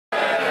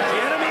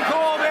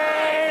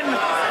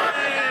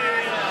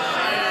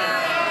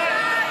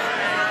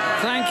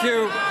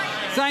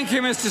Thank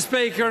you, Mr.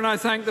 Speaker, and I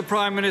thank the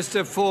Prime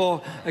Minister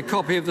for a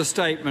copy of the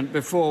statement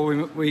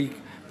before we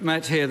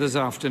met here this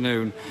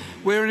afternoon.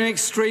 We're in an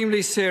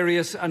extremely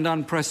serious and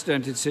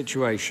unprecedented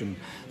situation.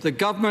 The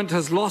government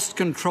has lost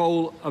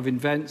control of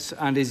events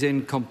and is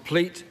in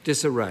complete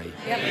disarray.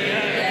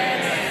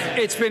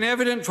 It's been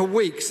evident for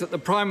weeks that the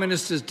Prime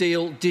Minister's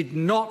deal did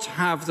not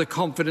have the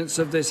confidence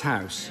of this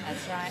House.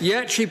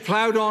 Yet she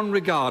ploughed on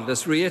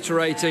regardless,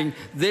 reiterating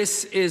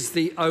this is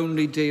the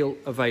only deal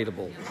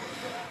available.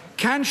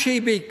 Can she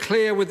be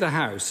clear with the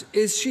House?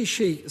 Is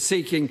she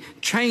seeking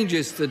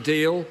changes to the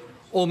deal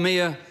or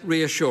mere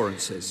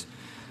reassurances?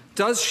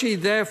 Does she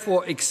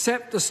therefore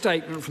accept the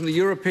statement from the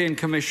European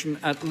Commission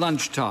at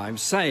lunchtime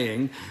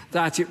saying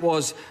that it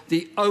was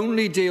the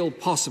only deal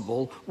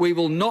possible, we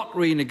will not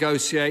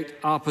renegotiate,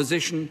 our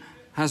position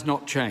has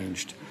not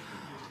changed?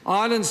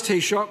 Ireland's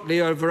Taoiseach,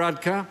 Leo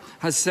Varadkar,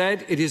 has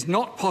said it is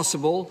not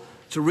possible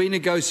to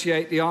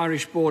renegotiate the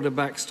Irish border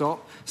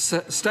backstop,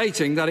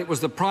 stating that it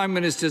was the Prime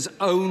Minister's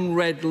own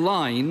red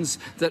lines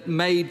that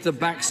made the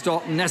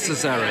backstop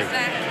necessary.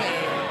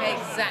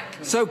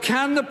 Exactly. So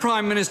can the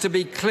Prime Minister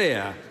be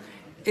clear?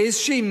 Is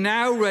she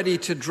now ready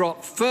to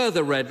drop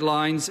further red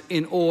lines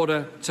in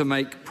order to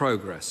make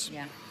progress?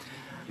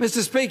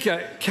 Mr.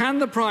 Speaker, can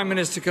the Prime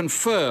Minister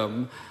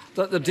confirm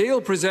that the deal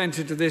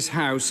presented to this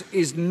House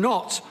is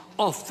not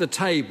off the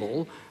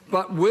table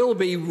but will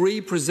be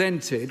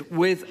represented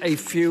with a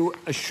few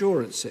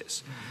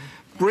assurances?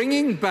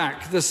 Bringing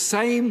back the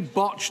same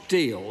botched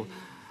deal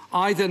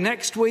either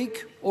next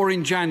week or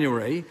in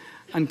January,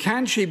 and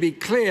can she be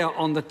clear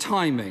on the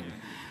timing,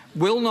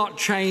 will not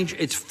change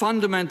its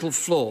fundamental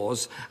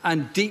flaws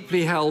and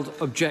deeply held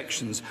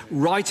objections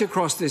right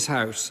across this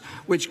House,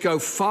 which go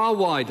far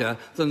wider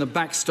than the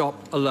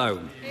backstop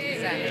alone.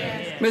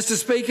 Mr.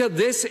 Speaker,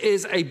 this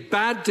is a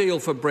bad deal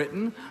for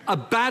Britain, a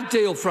bad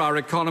deal for our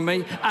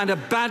economy and a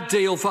bad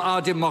deal for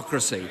our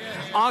democracy.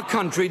 Our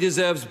country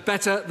deserves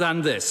better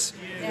than this.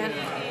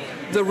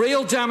 The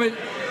real damage,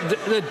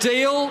 the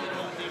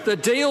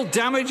deal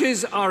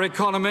damages our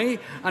economy,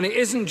 and it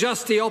isn't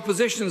just the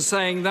opposition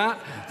saying that.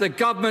 The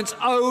government's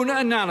own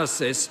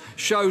analysis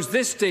shows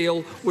this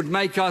deal would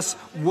make us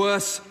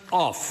worse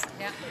off.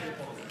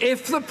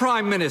 If the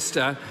Prime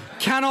Minister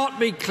cannot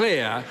be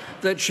clear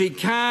that she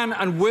can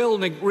and will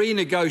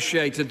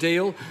renegotiate a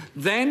deal,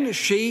 then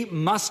she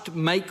must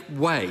make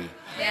way.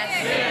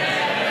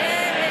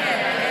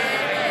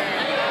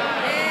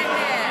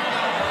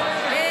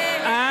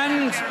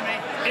 And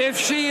if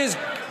she is...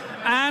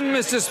 And,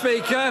 Mr.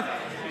 Speaker,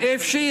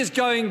 if she is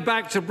going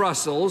back to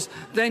Brussels,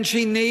 then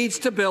she needs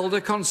to build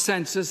a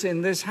consensus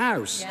in this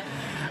House.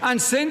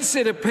 And since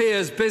it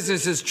appears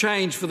business has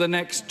changed for the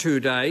next 2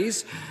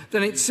 days,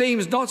 then it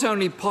seems not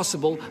only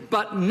possible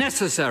but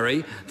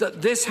necessary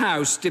that this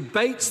House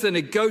debates the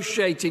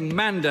negotiating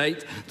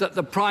mandate that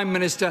the Prime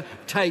Minister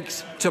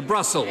takes to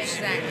Brussels.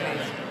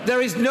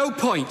 There is no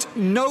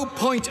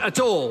point at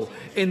all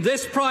in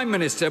this Prime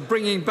Minister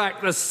bringing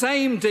back the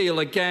same deal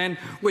again,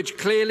 which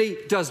clearly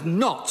does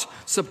not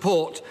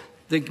support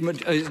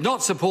is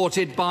not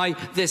supported by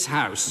this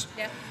House.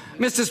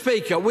 Mr.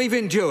 Speaker, we've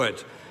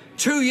endured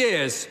 2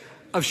 years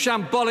of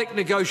shambolic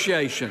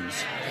negotiations,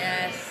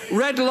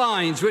 red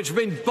lines which have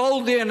been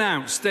boldly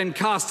announced, then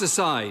cast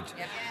aside.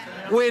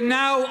 We're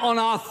now on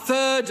our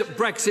third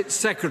Brexit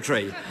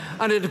secretary,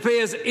 and it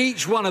appears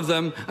each one of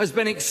them has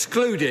been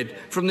excluded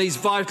from these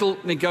vital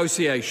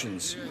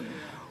negotiations.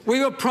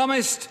 We were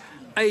promised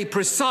a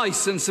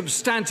precise and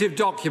substantive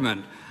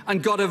document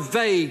and got a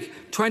vague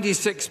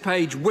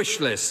 26-page wish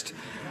list,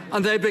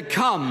 and they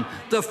become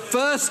the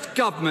first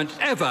government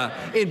ever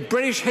in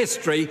British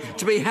history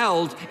to be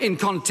held in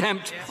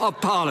contempt of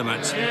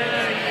Parliament.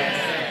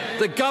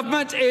 The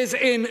government is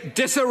in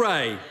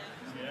disarray.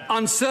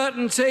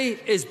 Uncertainty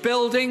is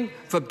building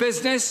for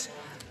business.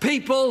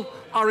 People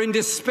are in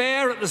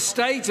despair at the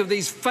state of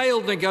these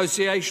failed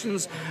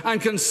negotiations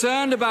and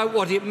concerned about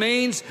what it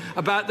means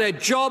about their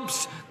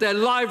jobs, their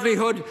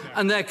livelihood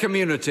and their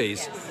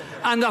communities.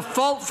 And the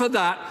fault for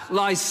that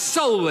lies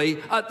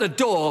solely at the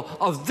door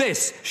of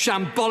this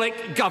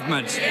shambolic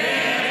government.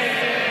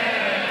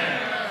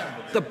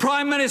 The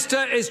Prime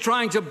Minister is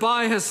trying to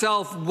buy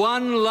herself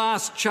one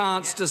last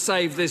chance to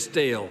save this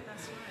deal.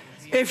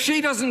 If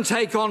she doesn't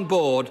take on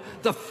board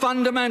the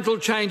fundamental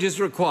changes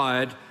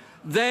required,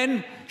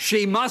 then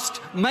she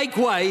must make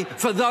way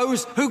for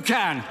those who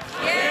can.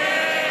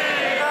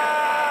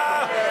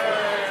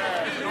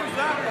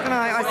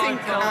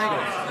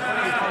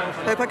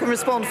 I hope I can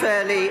respond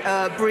fairly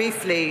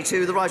briefly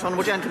to the Right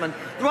Honourable Gentleman.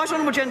 The Right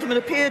Honourable Gentleman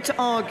appeared to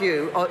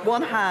argue, on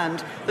one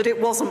hand, that it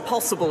wasn't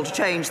possible to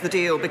change the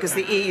deal because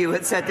the EU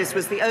had said this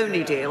was the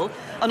only deal,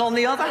 and on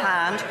the other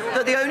hand,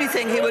 that the only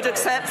thing he would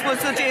accept was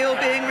the deal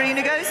being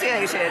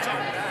renegotiated.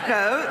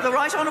 No, the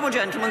Right Honourable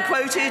Gentleman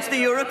quoted the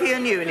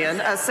European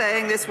Union as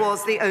saying this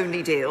was the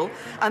only deal,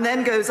 and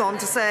then goes on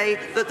to say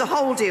that the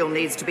whole deal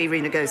needs to be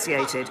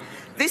renegotiated.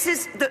 This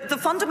is the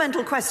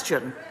fundamental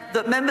question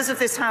that members of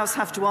this House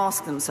have to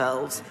ask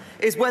themselves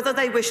is whether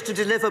they wish to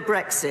deliver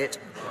Brexit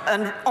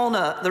and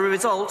honour the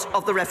result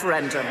of the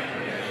referendum.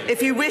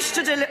 If you wish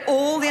to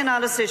all the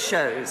analysis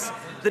shows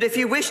that if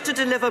you wish to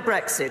deliver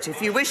Brexit, if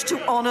you wish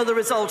to honour the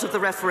result of the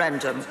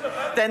referendum,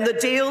 then the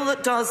deal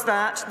that does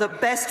that,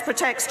 that best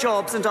protects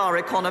jobs and our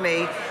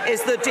economy,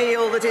 is the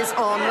deal that is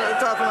on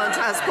that the government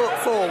has put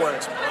forward.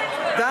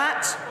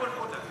 That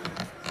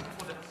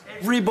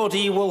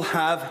everybody will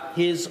have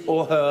his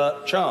or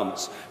her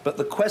chance, but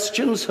the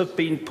questions have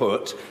been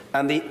put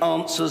and the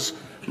answers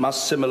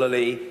must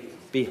similarly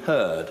be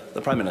heard.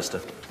 The Prime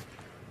Minister.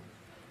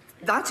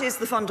 That is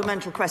the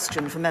fundamental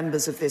question for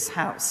members of this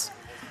House.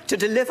 To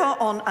deliver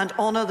on and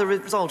honour the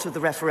result of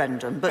the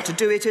referendum, but to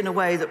do it in a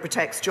way that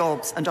protects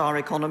jobs and our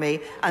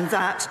economy, and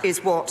that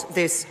is what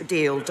this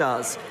deal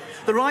does.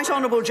 The Right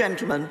Honourable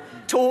Gentleman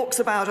talks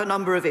about a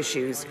number of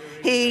issues.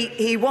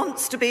 He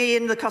wants to be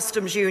in the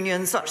customs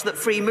union such that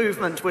free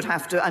movement would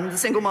have to, and the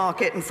single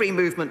market and free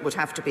movement would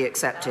have to be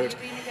accepted.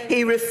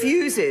 He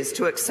refuses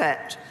to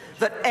accept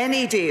that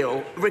any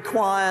deal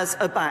requires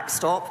a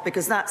backstop,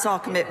 because that's our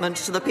commitment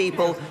to the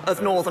people of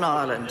Northern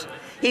Ireland.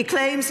 He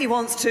claims he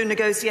wants to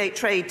negotiate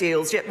trade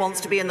deals, yet wants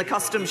to be in the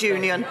customs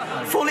union,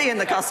 fully in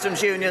the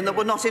customs union, that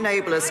will not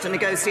enable us to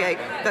negotiate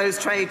those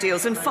trade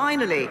deals. And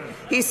finally,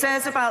 he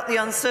says about the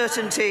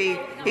uncertainty,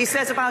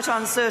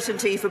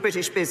 for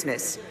British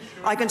business.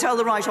 I can tell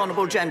the Right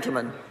Honourable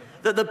Gentleman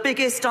that the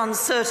biggest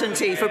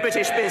uncertainty for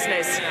British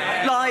business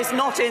lies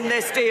not in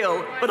this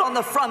deal, but on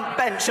the front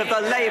bench of the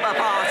Labour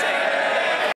Party.